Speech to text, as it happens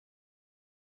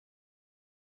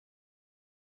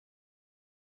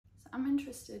I'm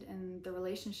interested in the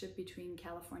relationship between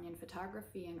Californian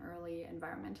photography and early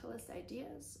environmentalist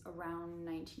ideas around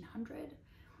 1900.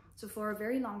 So for a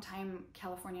very long time,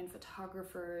 Californian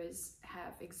photographers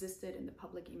have existed in the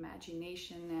public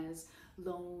imagination as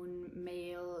lone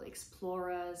male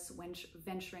explorers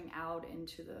venturing out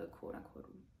into the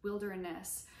quote-unquote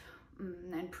wilderness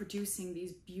and producing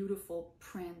these beautiful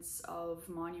prints of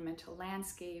monumental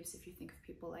landscapes, if you think of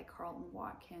people like Carlton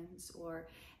Watkins or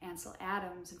Ansel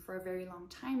Adams. And for a very long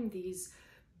time, these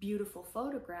beautiful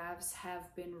photographs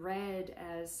have been read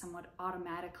as somewhat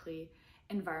automatically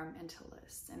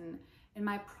environmentalist. And in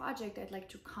my project, I'd like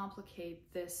to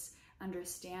complicate this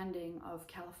understanding of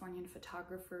Californian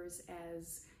photographers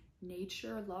as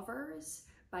nature lovers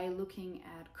by looking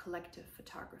at collective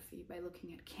photography, by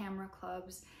looking at camera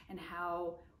clubs and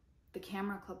how the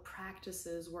camera club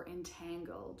practices were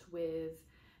entangled with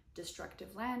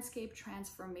destructive landscape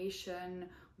transformation,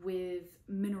 with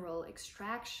mineral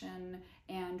extraction,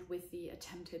 and with the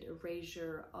attempted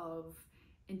erasure of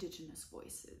indigenous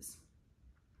voices.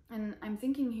 And I'm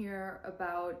thinking here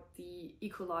about the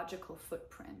ecological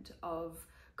footprint of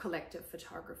collective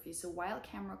photography. So while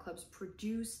camera clubs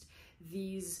produced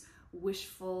these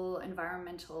wishful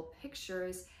environmental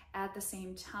pictures, at the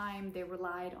same time they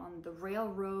relied on the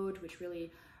railroad, which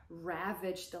really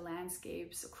ravaged the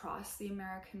landscapes across the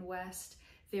American West.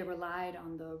 They relied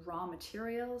on the raw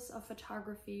materials of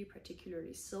photography,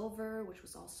 particularly silver, which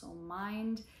was also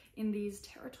mined in these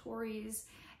territories.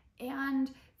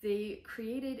 And they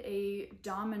created a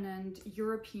dominant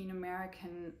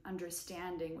European-American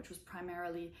understanding, which was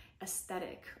primarily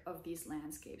aesthetic of these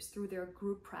landscapes through their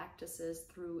group practices,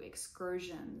 through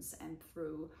excursions, and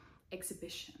through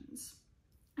exhibitions.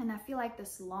 And I feel like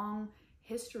this long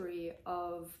history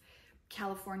of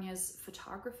California's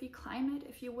photography climate,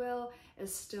 if you will,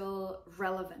 is still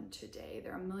relevant today.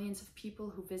 There are millions of people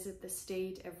who visit the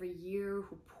state every year,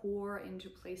 who pour into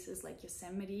places like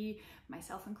Yosemite,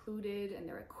 myself included, and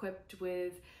they're equipped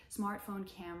with smartphone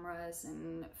cameras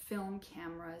and film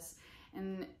cameras.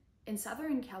 And in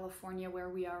Southern California, where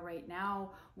we are right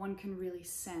now, one can really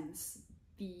sense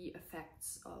the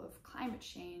effects of climate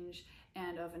change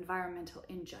and of environmental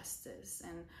injustice.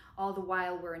 And all the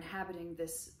while we're inhabiting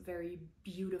this very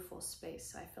beautiful space.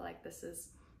 So I feel like this is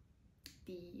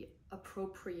the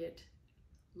appropriate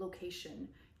location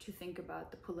to think about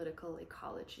the political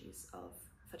ecologies of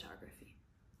photography.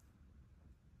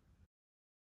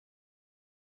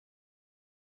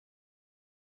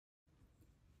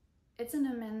 It's an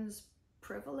immense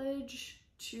privilege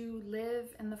to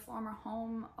live in the former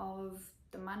home of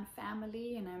the Mann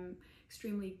family, and I'm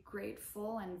extremely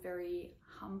grateful and very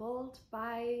humbled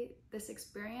by this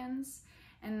experience.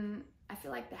 And I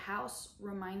feel like the house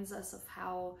reminds us of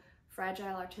how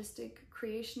fragile artistic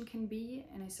creation can be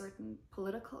in a certain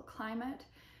political climate.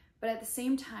 But at the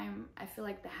same time, I feel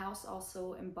like the house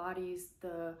also embodies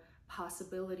the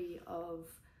possibility of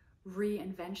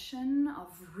reinvention, of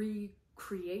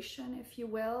recreation, if you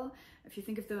will. If you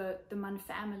think of the Mann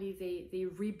family, they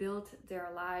rebuilt their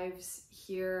lives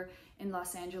here in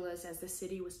Los Angeles as the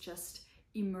city was just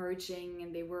emerging,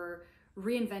 and they were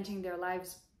reinventing their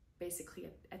lives basically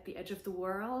at the edge of the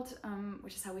world,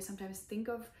 which is how we sometimes think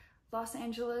of Los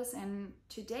Angeles. And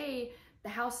today, the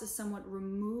house is somewhat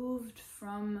removed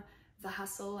from the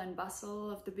hustle and bustle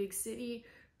of the big city,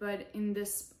 but in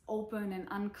this open and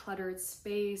uncluttered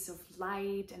space of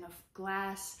light and of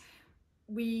glass,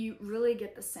 we really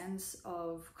get the sense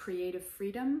of creative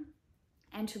freedom,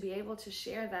 and to be able to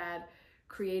share that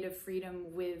creative freedom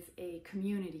with a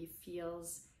community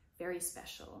feels very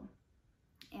special.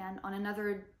 And on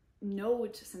another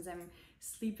note, since I'm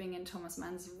sleeping in Thomas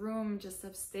Mann's room just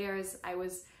upstairs, I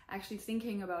was actually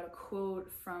thinking about a quote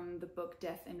from the book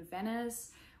Death in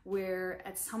Venice, where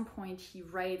at some point he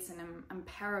writes, and I'm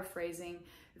paraphrasing,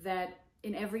 that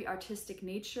in every artistic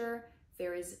nature,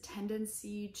 there is a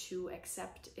tendency to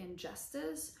accept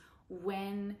injustice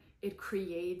when it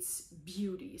creates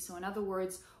beauty. So in other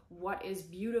words, what is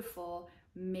beautiful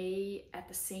may at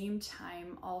the same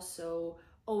time also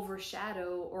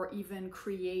overshadow or even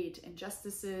create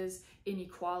injustices,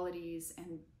 inequalities,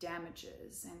 and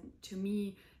damages. And to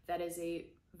me, that is a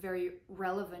very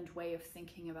relevant way of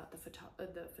thinking about the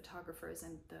photographers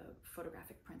and the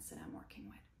photographic prints that I'm working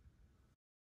with.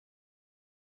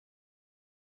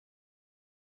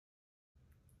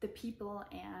 The people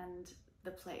and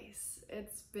the place.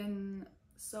 It's been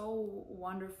so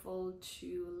wonderful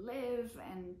to live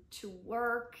and to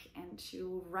work and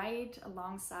to write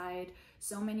alongside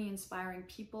so many inspiring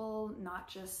people, not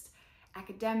just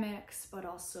academics, but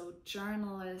also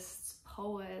journalists,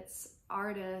 poets,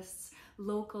 artists,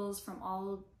 locals from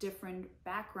all different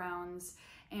backgrounds,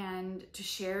 and to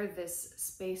share this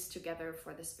space together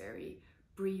for this very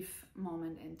brief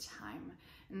moment in time.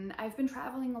 And I've been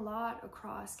traveling a lot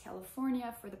across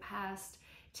California for the past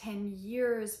 10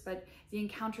 years, but the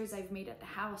encounters I've made at the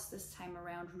house this time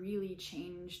around really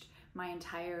changed my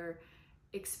entire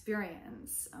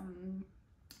experience.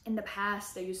 In the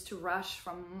past, I used to rush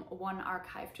from one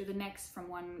archive to the next, from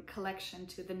one collection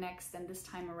to the next, and this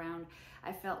time around,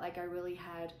 I felt like I really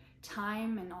had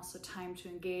time, and also time to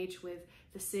engage with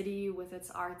the city, with its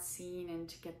art scene, and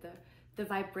to get the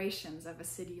vibrations of a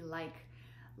city like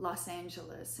Los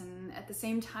Angeles. And at the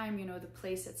same time, you know, the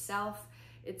place itself,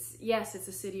 it's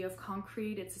a city of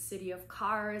concrete, it's a city of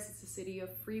cars, it's a city of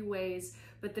freeways,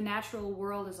 but the natural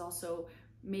world is also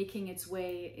making its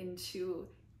way into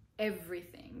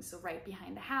everything. So right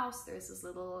behind the house, there's this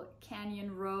little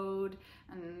canyon road,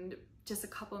 and just a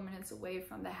couple of minutes away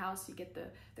from the house, you get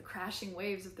the crashing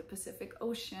waves of the Pacific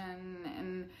Ocean.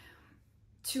 And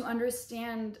to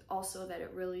understand also that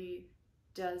it really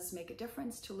does make a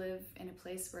difference to live in a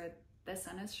place where the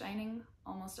sun is shining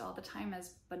almost all the time,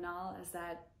 as banal as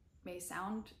that may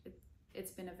sound,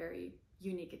 it's been a very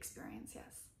unique experience,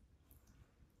 yes.